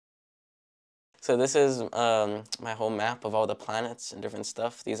So this is my whole map of all the planets and different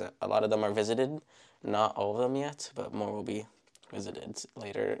stuff. A lot of them are visited, not all of them yet, but more will be visited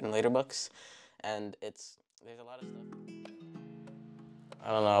later in later books. And there's a lot of stuff. I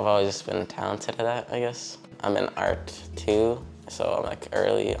don't know, I've always just been talented at that, I guess. I'm in art too, so I'm like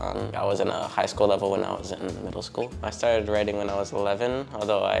early on. I was in a high school level when I was in middle school. I started writing when I was 11,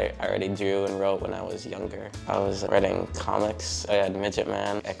 although I already drew and wrote when I was younger. I was writing comics. I had Midget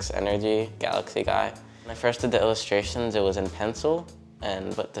Man, X Energy, Galaxy Guy. When I first did the illustrations, it was in pencil.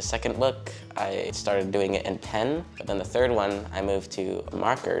 But the second book, I started doing it in pen. But then the third one, I moved to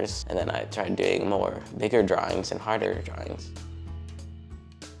markers, and then I tried doing bigger drawings and harder drawings.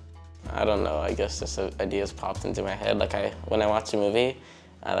 I don't know, I guess just ideas popped into my head. When I watch a movie,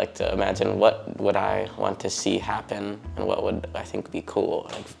 I like to imagine what would I want to see happen and what would I think be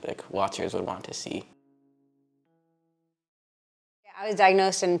cool, like watchers would want to see. I was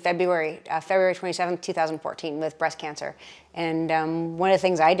diagnosed in February 27th, 2014 with breast cancer. And one of the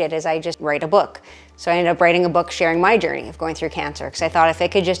things I did is I just write a book. So I ended up writing a book sharing my journey of going through cancer, because I thought if I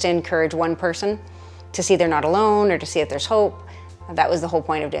could just encourage one person to see they're not alone or to see that there's hope, that was the whole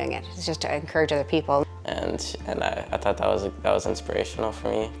point of doing it. It's just to encourage other people. And I thought that was inspirational for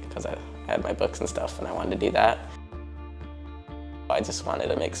me, because I had my books and stuff and I wanted to do that. I just wanted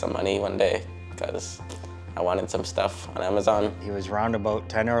to make some money one day because I wanted some stuff on Amazon. He was around about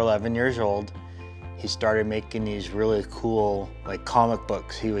 10 or 11 years old. He started making these really cool comic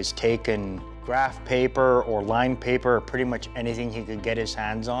books. He was taking graph paper or lined paper, or pretty much anything he could get his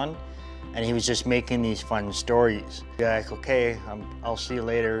hands on. And he was just making these fun stories. Be like, okay, I'll see you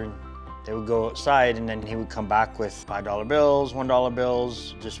later. And they would go outside and then he would come back with $5 bills, $1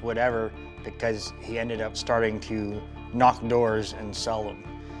 bills, just whatever, because he ended up starting to knock doors and sell them.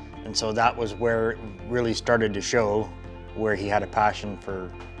 And so that was where it really started to show where he had a passion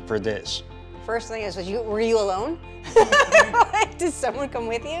for this. First thing is, were you alone? Did someone come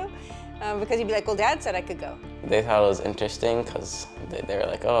with you? Because you'd be like, well, Dad said I could go. They thought it was interesting because they were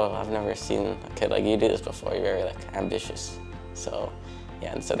like, oh, I've never seen a kid like you do this before. You're very ambitious. So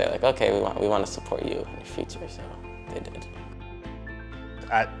yeah, and so they're like, okay, we want to support you in your future. So they did.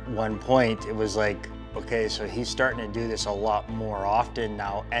 At one point, it was like, okay, so he's starting to do this a lot more often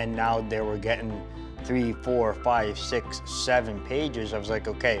now, and now they were getting 3, 4, 5, 6, 7 pages. I was like,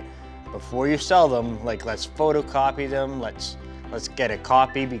 okay, before you sell them, let's photocopy them, let's get a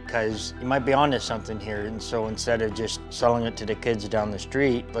copy, because you might be onto something here. And so instead of just selling it to the kids down the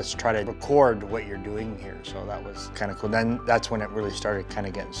street, let's try to record what you're doing here. So that was kind of cool. Then that's when it really started kind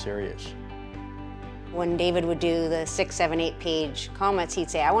of getting serious. When David would do the 6, 7, 8 page comments, he'd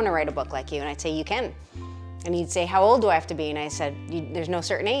say, I want to write a book like you. And I'd say, you can. And he'd say, how old do I have to be? And I said, there's no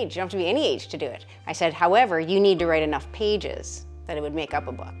certain age. You don't have to be any age to do it. I said, however, you need to write enough pages that it would make up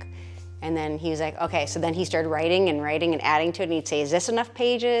a book. And then he was like, okay, so then he started writing and adding to it, and he'd say, is this enough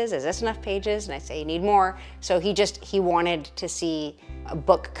pages? Is this enough pages? And I'd say, you need more. So he wanted to see a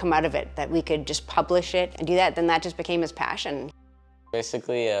book come out of it, that we could just publish it and do that. Then that just became his passion.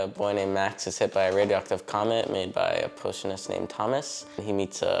 Basically, a boy named Max is hit by a radioactive comet made by a potionist named Thomas. He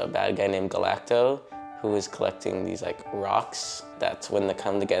meets a bad guy named Galacto, who is collecting these rocks that when they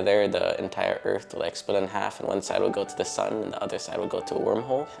come together, the entire Earth will split in half, and one side will go to the sun and the other side will go to a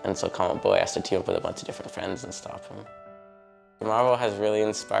wormhole. And so Comet Boy has to team up with a bunch of different friends and stop him. Marvel has really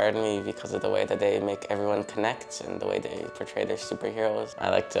inspired me because of the way that they make everyone connect and the way they portray their superheroes.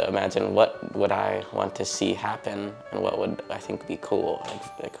 I like to imagine what would I want to see happen and what would I think be cool,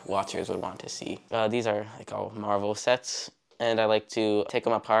 like watchers would want to see. These are all Marvel sets. And I like to take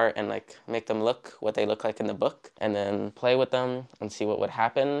them apart and make them look what they look like in the book, and then play with them and see what would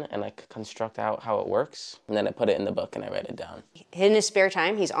happen and construct out how it works. And then I put it in the book and I write it down. In his spare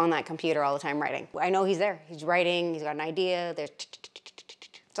time, he's on that computer all the time writing. I know he's there. He's writing, he's got an idea,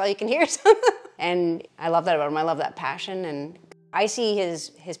 that's all you can hear. And I love that about him. I love that passion. And I see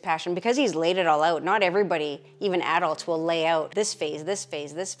his passion because he's laid it all out. Not everybody, even adults, will lay out this phase, this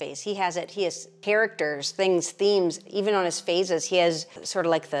phase, this phase. He has it. He has characters, things, themes. Even on his phases, he has sort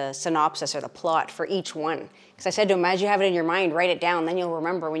of the synopsis or the plot for each one. Because I said to him, as you have it in your mind, write it down, then you'll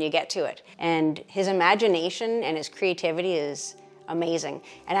remember when you get to it. And his imagination and his creativity is amazing.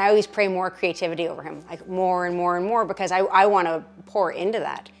 And I always pray more creativity over him, more and more and more, because I want to pour into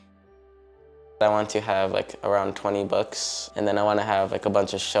that. I want to have around 20 books, and then I want to have a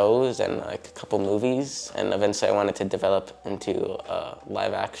bunch of shows and a couple movies, and eventually I wanted to develop into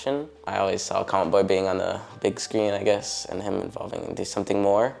live action. I always saw Comet Boy being on the big screen, I guess, and him evolving into something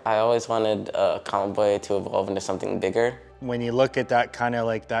more. I always wanted Comet Boy to evolve into something bigger. When you look at that kind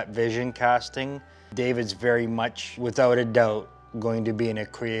of that vision casting, David's very much, without a doubt, going to be in a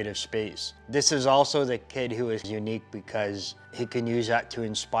creative space. This is also the kid who is unique because he can use that to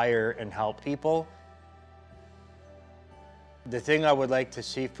inspire and help people. The thing I would like to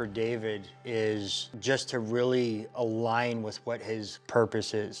see for David is just to really align with what his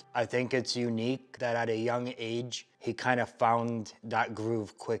purpose is. I think it's unique that at a young age, he kind of found that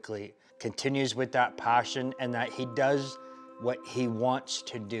groove quickly, continues with that passion, and that he does what he wants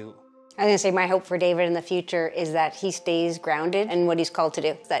to do. I was gonna say my hope for David in the future is that he stays grounded in what he's called to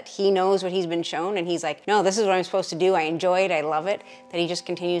do, that he knows what he's been shown and he's like, no, this is what I'm supposed to do, I enjoy it, I love it, that he just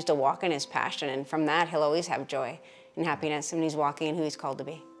continues to walk in his passion, and from that he'll always have joy and happiness when he's walking in who he's called to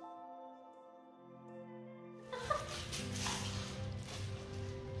be.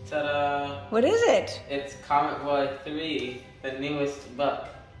 Ta-da! What is it? It's Comet Boy 3, the newest book.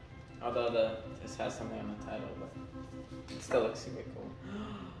 Although this has something on the title, but it still looks super cool.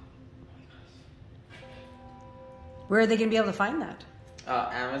 Where are they going to be able to find that?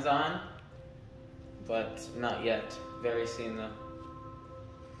 Amazon, but not yet. Very soon though.